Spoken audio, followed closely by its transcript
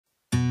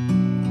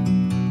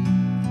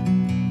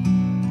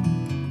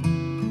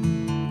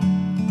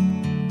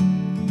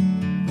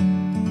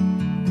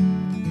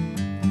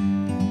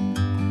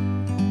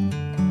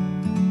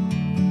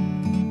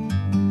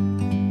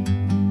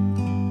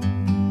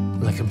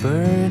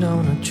bird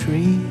on a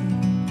tree.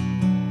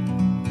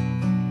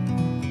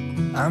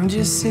 I'm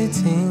just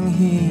sitting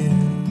here.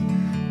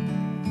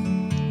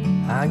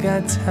 I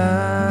got time,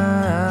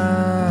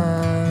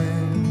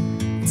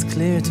 it's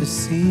clear to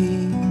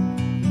see.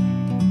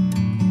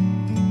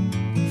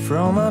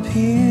 From up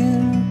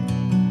here,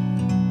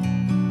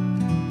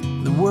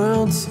 the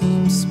world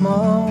seems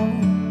small.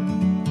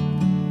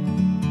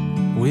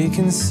 We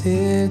can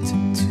sit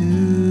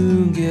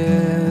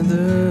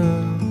together.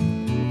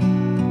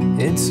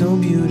 It's so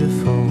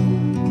beautiful,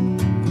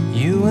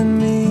 you and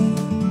me.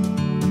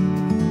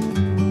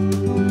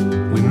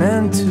 We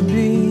meant to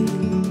be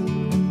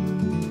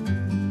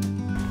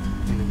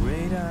in the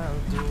great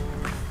outdoors.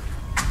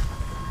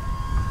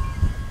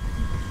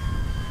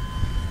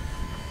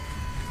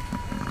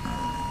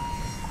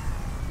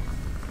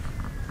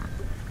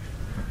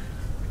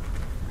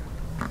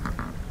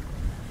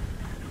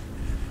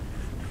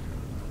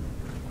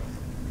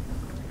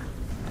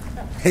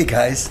 Hey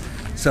guys,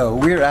 so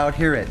we're out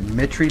here at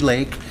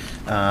MittryLake.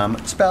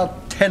 It's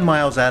about 10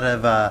 miles out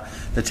of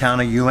the town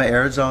of Yuma,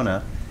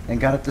 Arizona, and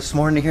got up this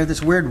morning to hear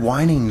this weird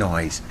whining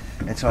noise.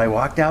 And so I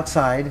walked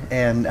outside,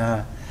 and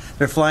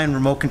they're flying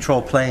remote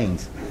control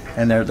planes,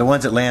 and they're the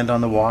ones that land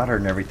on the water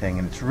and everything,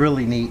 and it's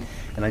really neat.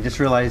 And I just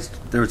realized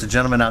there was a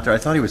gentleman out there. I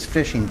thought he was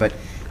fishing, but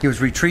he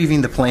was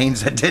retrieving the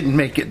planes that didn't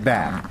make it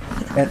back.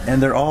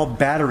 And they're all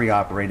battery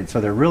operated,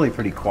 so they're really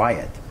pretty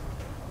quiet.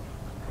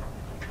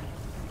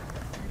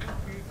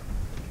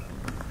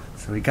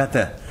 So we got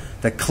the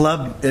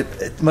club,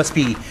 it must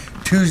be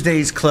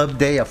Tuesday's club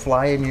day of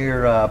flying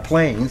your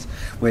planes,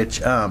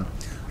 which I'm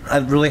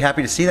really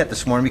happy to see that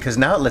this morning, because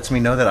now it lets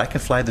me know that I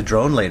can fly the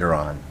drone later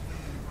on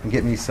and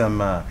get me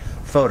some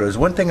photos.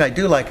 One thing I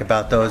do like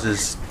about those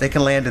is they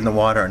can land in the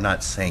water and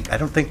not sink. I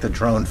don't think the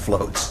drone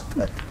floats.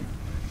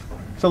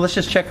 So let's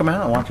just check them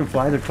out and watch them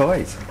fly their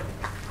toys.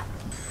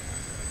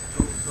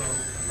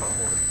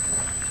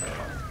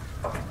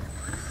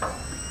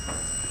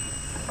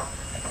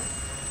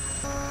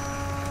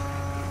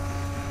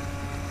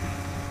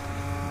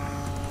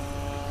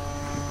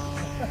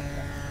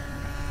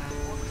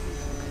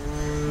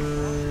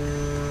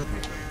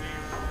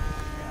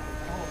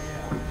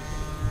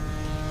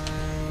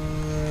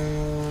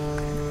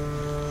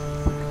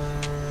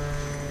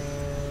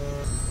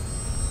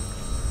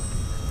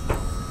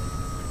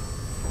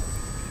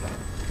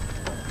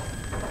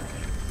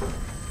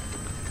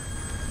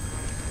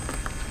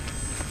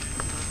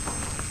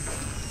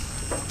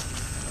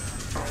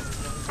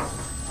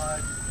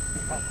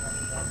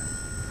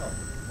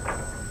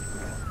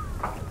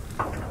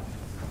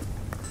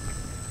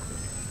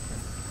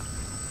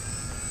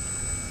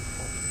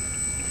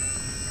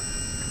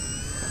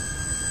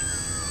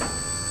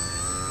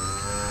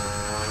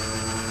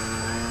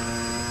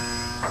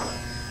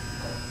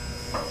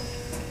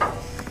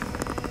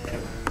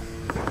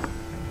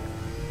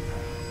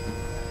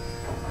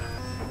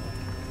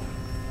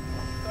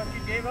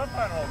 Gave up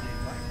on all these,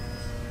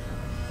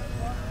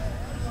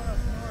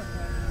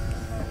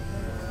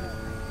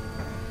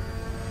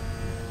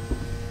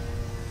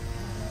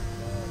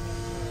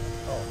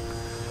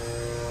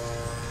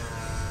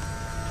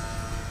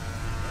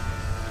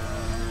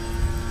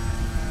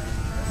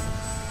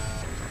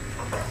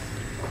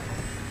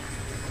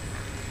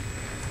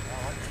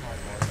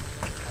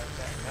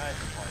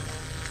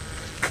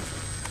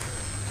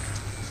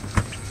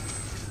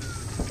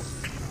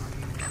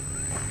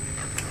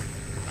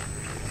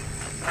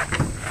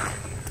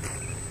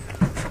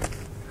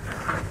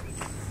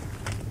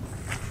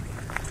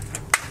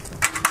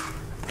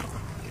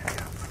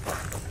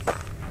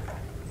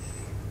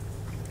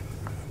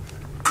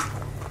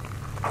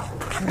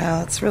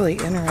 Wow, it's really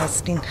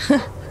interesting. I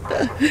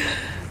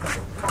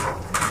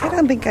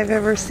don't think I've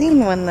ever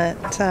seen one that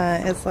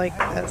is like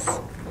this.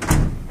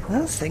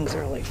 Those things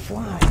really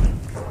fly.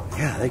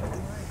 Yeah,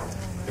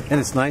 and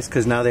it's nice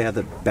because now they have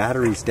the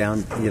batteries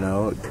down, you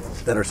know,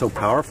 that are so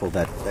powerful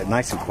that they're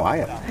nice and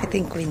quiet. I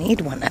think we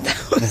need one of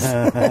those.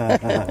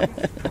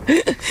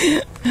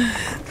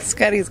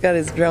 Scotty's got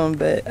his drone,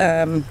 but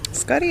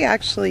Scotty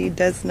actually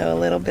does know a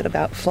little bit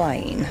about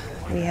flying.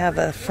 We have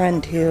a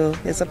friend who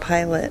is a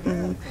pilot,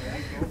 and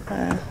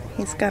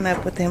he's gone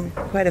up with him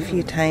quite a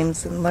few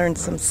times and learned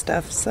some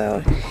stuff.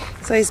 So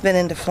he's always been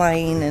into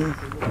flying and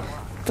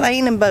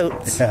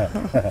boats.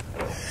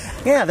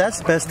 Yeah, that's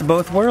the best of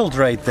both worlds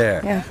right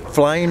there. Yeah.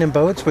 Flying in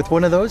boats with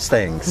one of those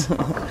things.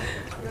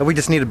 We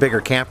just need a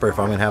bigger camper if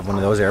I'm going to have one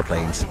of those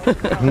airplanes.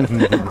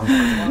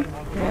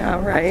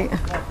 Yeah, right.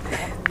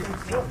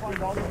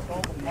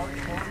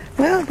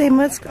 Well, they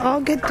must all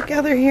get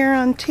together here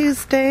on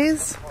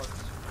Tuesdays,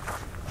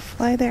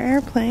 fly their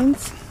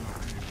airplanes.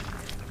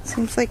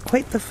 Seems like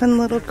quite the fun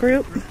little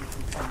group.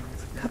 A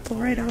couple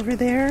right over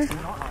there.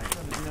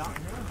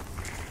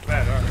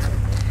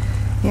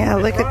 Yeah,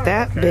 look at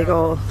that big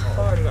old...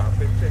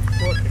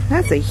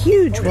 That's a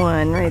huge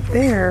one right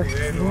there.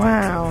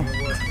 Wow.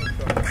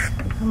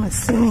 I'm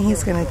assuming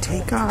he's going to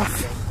take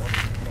off.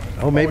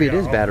 Oh, maybe it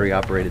is battery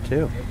operated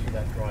too.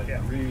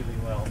 really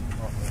well.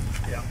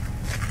 Yeah.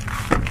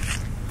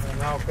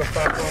 And I'll go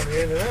back on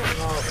the end of that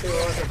and I'll see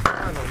what I can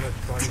sign on this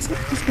one.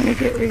 He's gonna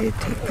get ready to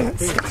take that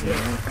sticker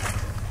off.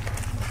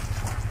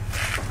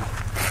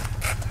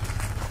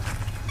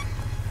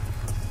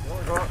 You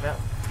want to go out now?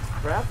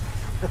 Crap?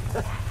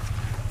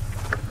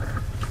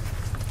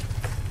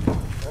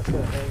 That's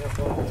going to hang up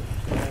on it.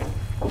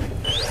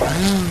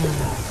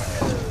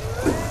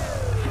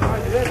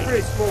 They're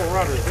pretty small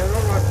rudders. They're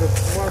not like the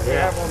ones we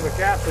have on the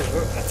gases.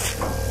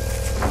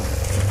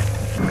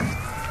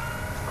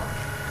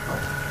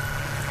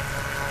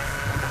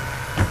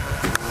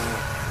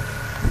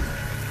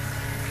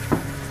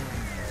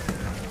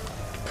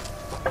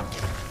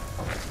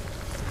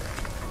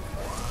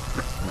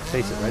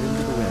 Chase it right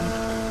into the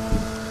wind.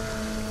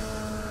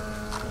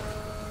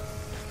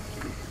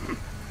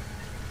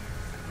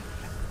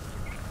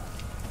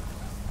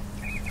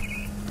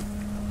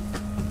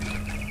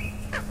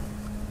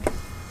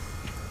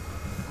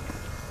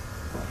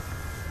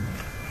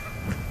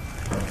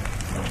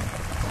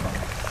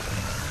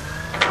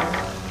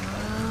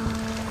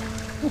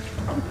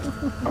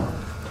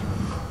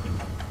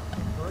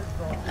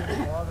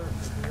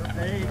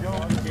 They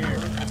don't care.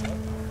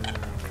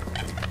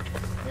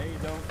 They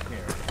don't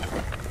care.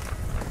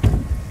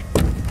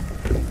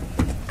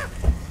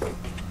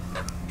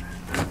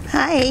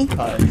 Hi.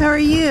 Hi. How are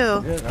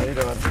you? Good, how you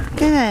doing?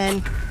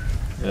 Good.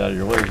 Get out of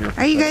your way here.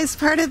 Are you guys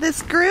part of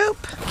this group?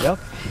 Yep.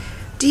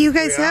 Do you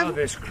guys We are have?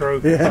 this crew.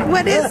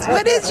 What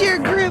is your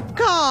group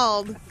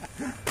called?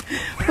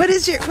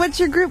 What's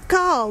your group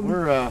called?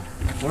 We're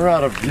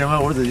out of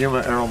Yuma. We're the Yuma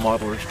Aero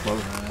Modelers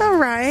Club. All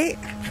right.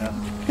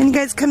 Yeah. And you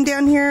guys come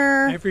down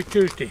here Every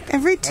Tuesday.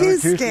 every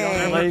Tuesday.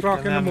 Tuesday. o'clock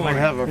in the And then we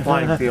morning. have a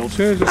flying field.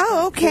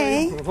 Oh,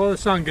 okay. Before the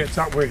sun gets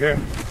up, we're here.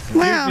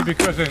 Wow. Usually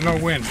because there's no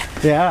wind.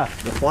 Yeah.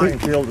 The flying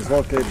field is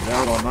located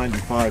out on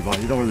 95.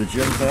 You know where the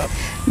gym's at?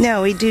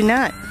 No, we do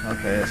not.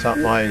 Okay, it's out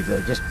by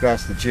just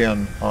past the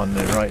gym on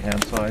the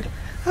right-hand side.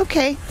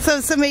 Okay. So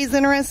if somebody's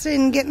interested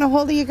in getting a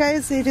hold of you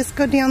guys, they just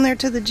go down there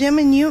to the gym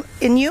in Yuma?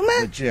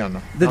 The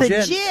gym. The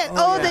gin. gin.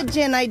 Oh, the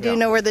gin. I do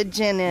know where the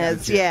gin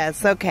is. gin.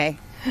 Yes. Okay.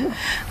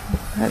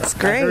 That's I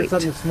heard great.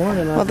 something this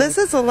morning. Well, this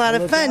is a lot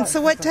of fun. So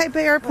what type of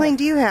airplane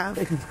do you have?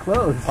 It's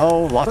closed.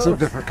 Oh, lots of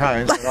different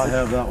kinds. But I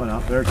have that one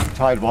out there,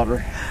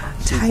 Tidewater.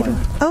 Title.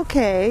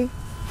 Okay.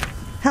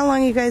 How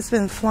long you guys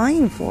been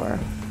flying for?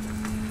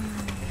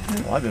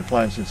 Well, I've been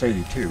flying since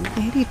 '82.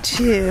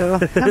 82.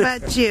 How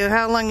about you?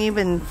 How long you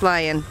been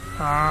flying?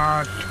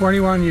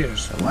 21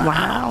 years.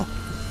 Wow.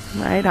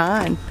 Right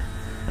on.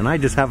 And I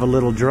just have a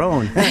little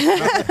drone.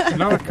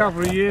 Another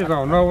couple of years,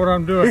 I'll know what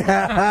I'm doing.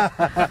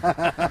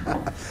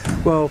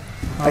 Well,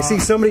 I see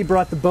somebody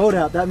brought the boat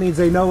out. That means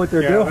they know what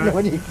they're doing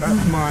when you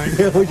That's mine.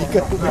 when you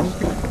go.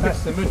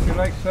 That's the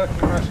MittryLake Search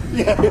and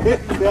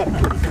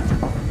Rescue.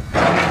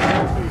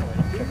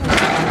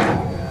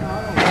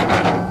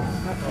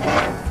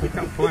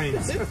 Become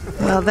planes.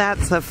 Well,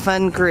 that's a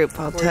fun group,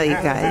 I'll tell you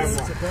guys.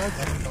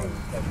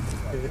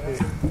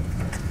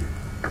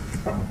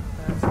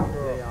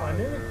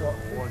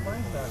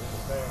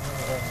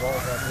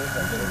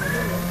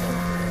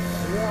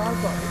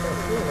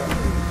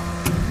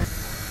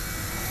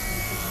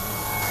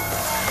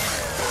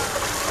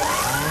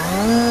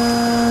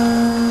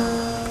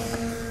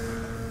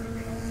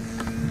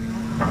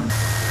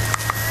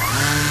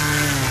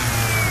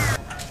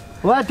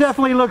 Well, that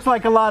definitely looks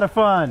like a lot of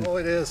fun. Oh,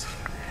 it is.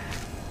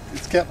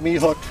 It's kept me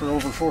hooked for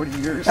over 40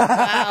 years.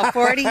 Wow,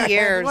 40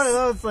 years. One of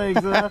those things,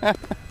 huh?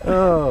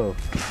 Oh.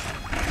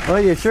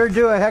 Well, you sure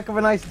do a heck of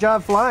a nice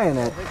job flying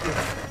it.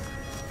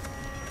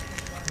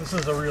 This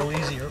is a real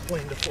easy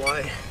airplane to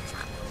fly.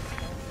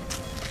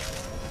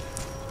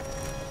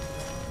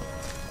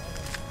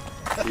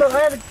 So I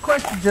had a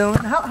question,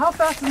 gentlemen. How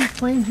fast do these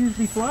planes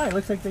usually fly? It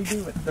looks like they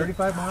do, what,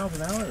 35 miles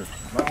an hour?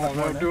 Oh,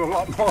 they'll do a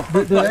lot more.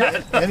 Do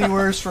they?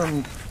 Anywhere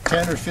from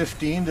 10 or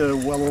 15 to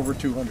well over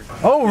 200.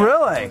 Oh,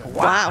 really?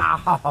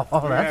 Wow.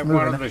 Oh, We that's had one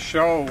moving. of the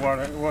show,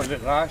 was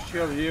it last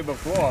year or the year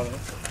before?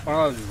 One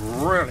of those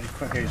really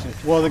quick aces.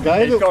 Well, the guy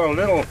It's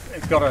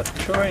that... got a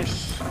 2-inch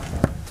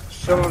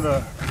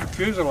cylinder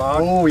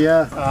fuselage. Oh,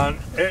 yeah. And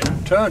it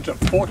turns at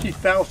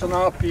 40,000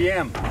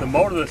 RPM. The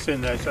motor that's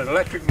in there, it's an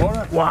electric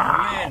motor.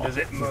 Wow. Man, does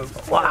it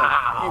move.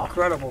 Wow.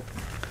 Incredible.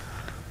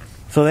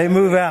 So they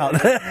move out.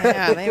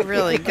 Yeah, they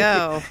really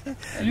go.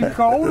 You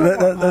cold?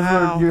 That's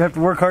Wow. where you have to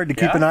work hard to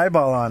keep Yeah. an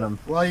eyeball on them.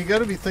 Well, you got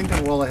to be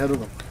thinking well ahead of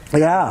them.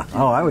 Yeah.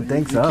 Oh, I would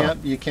think so.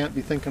 You can't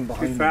be thinking Too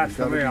behind them. fast You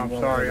for gotta me, be I'm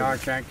well sorry. ahead I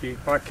of can't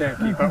keep up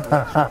with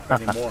that stuff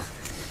anymore.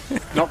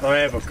 Not that I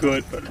ever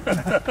could,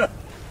 but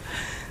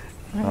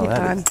Oh,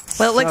 that is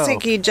Well, it looks so-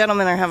 like you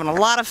gentlemen are having a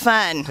lot of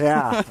fun.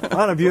 Yeah.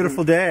 On a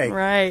beautiful day.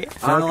 Right.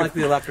 I don't like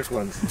the electric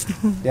ones.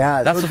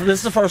 Yeah. This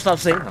is the first I've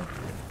seen them.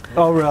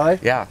 Oh, really?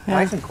 Yeah.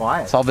 Nice and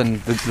quiet. It's all been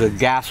the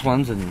gas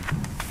ones, and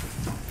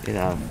you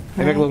know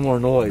they make a little more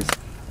noise.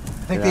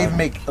 I think they even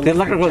make The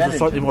electric ones are jet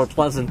slightly engines. more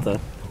pleasant.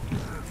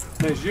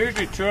 there's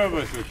usually 2 of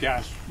us with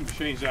gas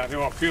machines out here,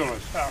 or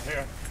fuelers out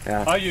here.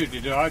 Yeah. I usually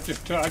do. I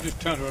just turned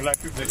to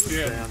electric this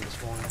year.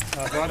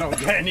 If I don't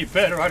get any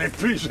better at it,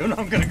 pretty soon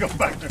I'm going to go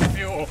back to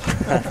fuel.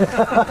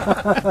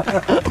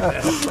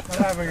 I'm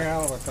having a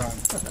hell of a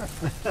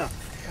time.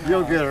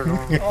 You'll get her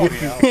on. Oh,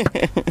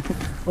 yeah.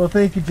 Well,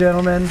 thank you,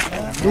 gentlemen.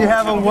 You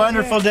have a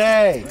wonderful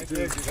day.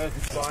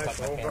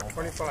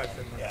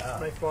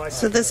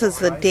 So this is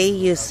the day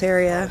use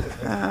area.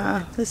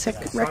 This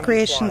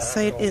recreation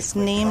site is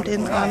named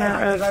in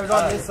honor of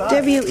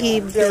W.E.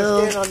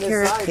 Bill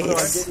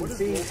Carapace,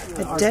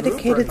 a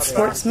dedicated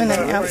sportsman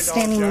and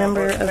outstanding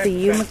member of the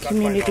Yuma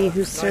community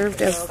who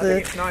served as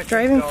the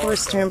driving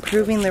force to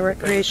improving the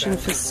recreation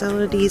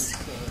facilities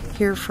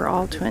here for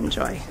all to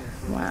enjoy.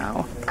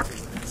 Wow,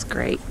 that's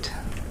great.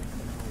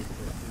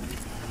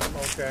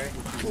 Okay.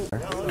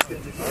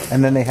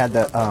 And then they had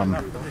the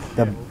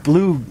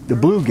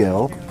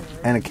bluegill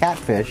and a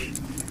catfish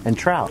and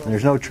trout. And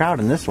there's no trout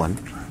in this one,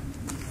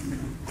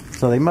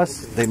 so they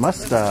must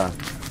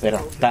They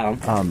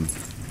don't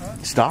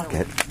stock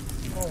it.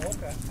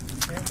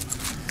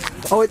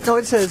 Oh,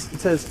 it says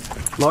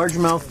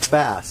largemouth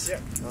bass.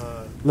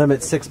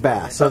 Limit 6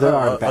 bass. So there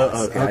are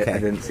bass. Okay. I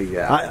didn't see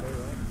that.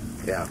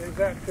 Yeah. Is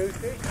that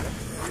Tuesday?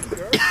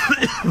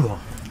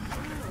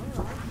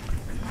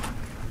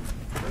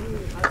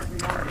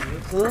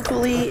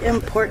 Globally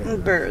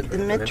important bird. The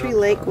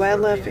MittryLake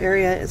Wildlife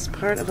Area is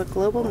part of a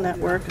global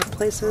network of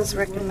places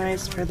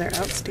recognized for their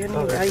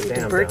outstanding value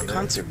to bird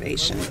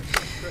conservation.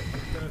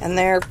 And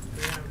there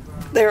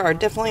are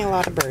definitely a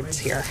lot of birds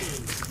here.